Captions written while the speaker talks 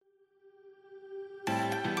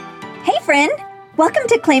friend. Welcome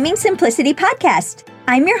to Claiming Simplicity podcast.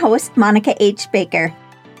 I'm your host, Monica H. Baker.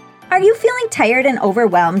 Are you feeling tired and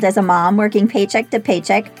overwhelmed as a mom working paycheck to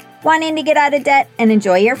paycheck, wanting to get out of debt and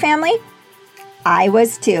enjoy your family? I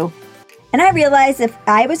was too. And I realized if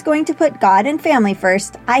I was going to put God and family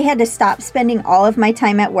first, I had to stop spending all of my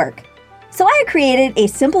time at work. So I created a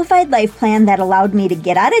simplified life plan that allowed me to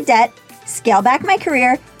get out of debt, scale back my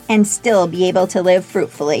career, and still be able to live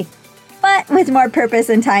fruitfully. But with more purpose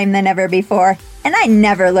and time than ever before, and I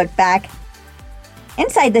never looked back.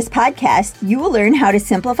 Inside this podcast, you will learn how to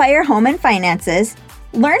simplify your home and finances,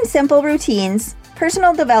 learn simple routines,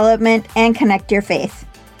 personal development, and connect your faith.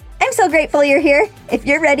 I'm so grateful you're here. If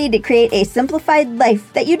you're ready to create a simplified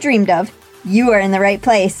life that you dreamed of, you are in the right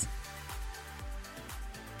place.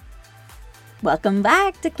 Welcome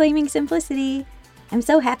back to Claiming Simplicity. I'm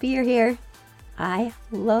so happy you're here. I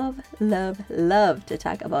love to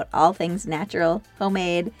talk about all things natural,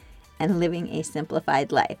 homemade, and living a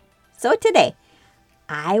simplified life. So today,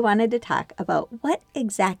 I wanted to talk about what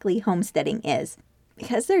exactly homesteading is,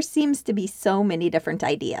 because there seems to be so many different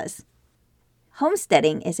ideas.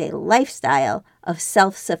 Homesteading is a lifestyle of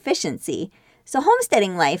self-sufficiency, so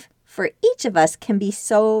homesteading life for each of us can be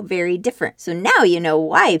so very different. So now you know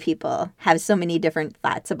why people have so many different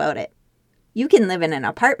thoughts about it. You can live in an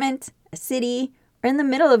apartment, a city, or in the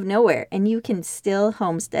middle of nowhere, and you can still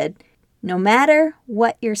homestead no matter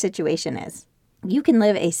what your situation is. You can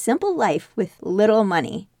live a simple life with little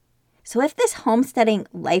money. So if this homesteading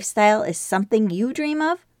lifestyle is something you dream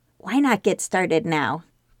of, why not get started now?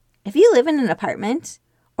 If you live in an apartment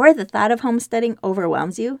or the thought of homesteading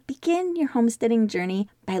overwhelms you, begin your homesteading journey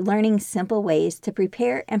by learning simple ways to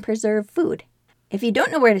prepare and preserve food. If you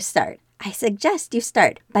don't know where to start, I suggest you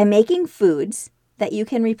start by making foods that you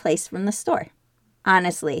can replace from the store.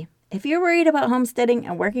 Honestly, if you're worried about homesteading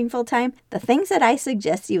and working full-time, the things that I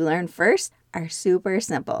suggest you learn first are super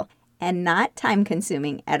simple and not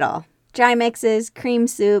time-consuming at all. Dry mixes, cream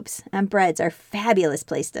soups, and breads are a fabulous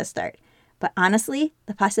place to start. But honestly,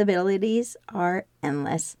 the possibilities are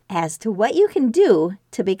endless as to what you can do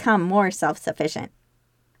to become more self-sufficient.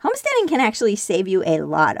 Homesteading can actually save you a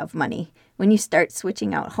lot of money when you start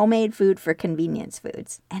switching out homemade food for convenience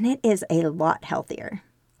foods, and it is a lot healthier.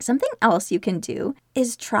 Something else you can do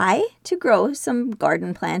is try to grow some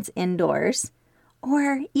garden plants indoors,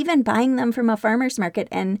 or even buying them from a farmer's market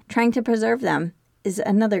and trying to preserve them is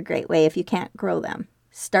another great way if you can't grow them.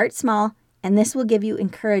 Start small, and this will give you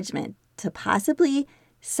encouragement to possibly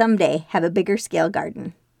someday have a bigger scale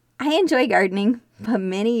garden. I enjoy gardening, but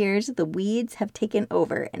many years the weeds have taken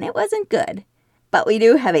over and it wasn't good. But we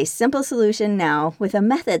do have a simple solution now with a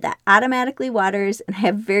method that automatically waters and I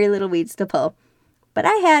have very little weeds to pull. But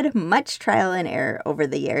I had much trial and error over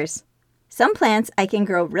the years. Some plants I can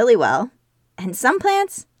grow really well, and some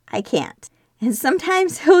plants I can't. And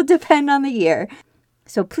sometimes it will depend on the year.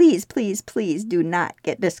 So please do not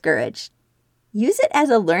get discouraged. Use it as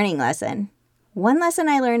a learning lesson. One lesson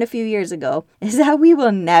I learned a few years ago is that we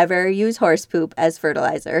will never use horse poop as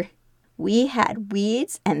fertilizer. We had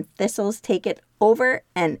weeds and thistles take it over,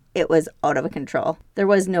 and it was out of control. There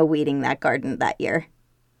was no weeding that garden that year.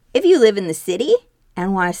 If you live in the city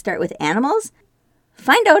and want to start with animals,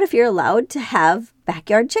 find out if you're allowed to have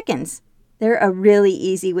backyard chickens. They're a really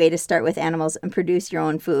easy way to start with animals and produce your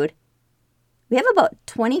own food. We have about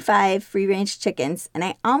 25 free-range chickens, and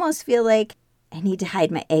I almost feel like I need to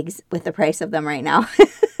hide my eggs with the price of them right now.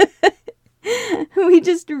 We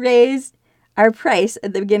just raised our price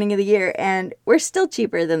at the beginning of the year, and we're still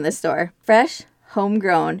cheaper than the store. Fresh,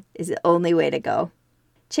 homegrown is the only way to go.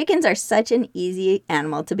 Chickens are such an easy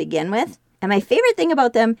animal to begin with, and my favorite thing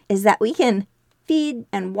about them is that we can feed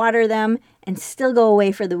and water them and still go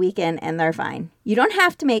away for the weekend and they're fine. You don't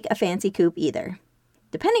have to make a fancy coop either.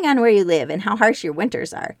 Depending on where you live and how harsh your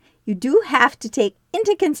winters are, you do have to take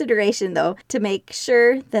into consideration, though, to make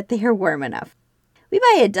sure that they are warm enough. We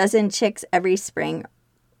buy a dozen chicks every spring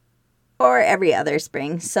or every other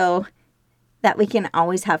spring so that we can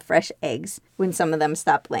always have fresh eggs when some of them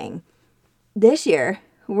stop laying. This year,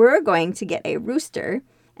 we're going to get a rooster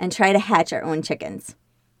and try to hatch our own chickens.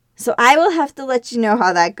 So I will have to let you know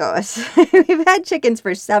how that goes. We've had chickens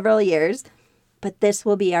for several years, but this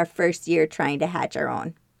will be our first year trying to hatch our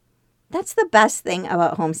own. That's the best thing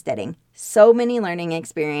about homesteading. So many learning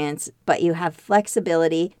experience, but you have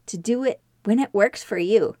flexibility to do it when it works for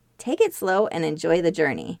you. Take it slow and enjoy the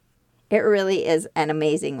journey. It really is an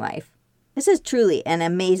amazing life. This is truly an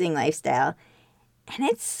amazing lifestyle, and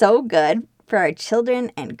it's so good for our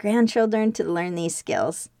children and grandchildren to learn these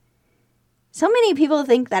skills. So many people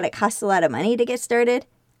think that it costs a lot of money to get started,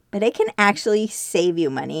 but it can actually save you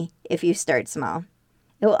money if you start small.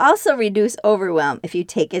 It will also reduce overwhelm if you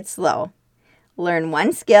take it slow. Learn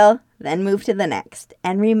one skill, then move to the next.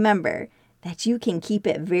 And remember that you can keep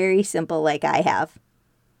it very simple like I have.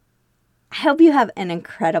 I hope you have an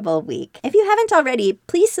incredible week. If you haven't already,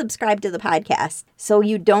 please subscribe to the podcast so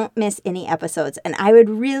you don't miss any episodes. And I would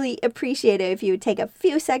really appreciate it if you would take a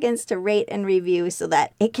few seconds to rate and review so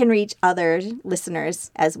that it can reach other listeners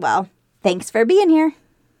as well. Thanks for being here.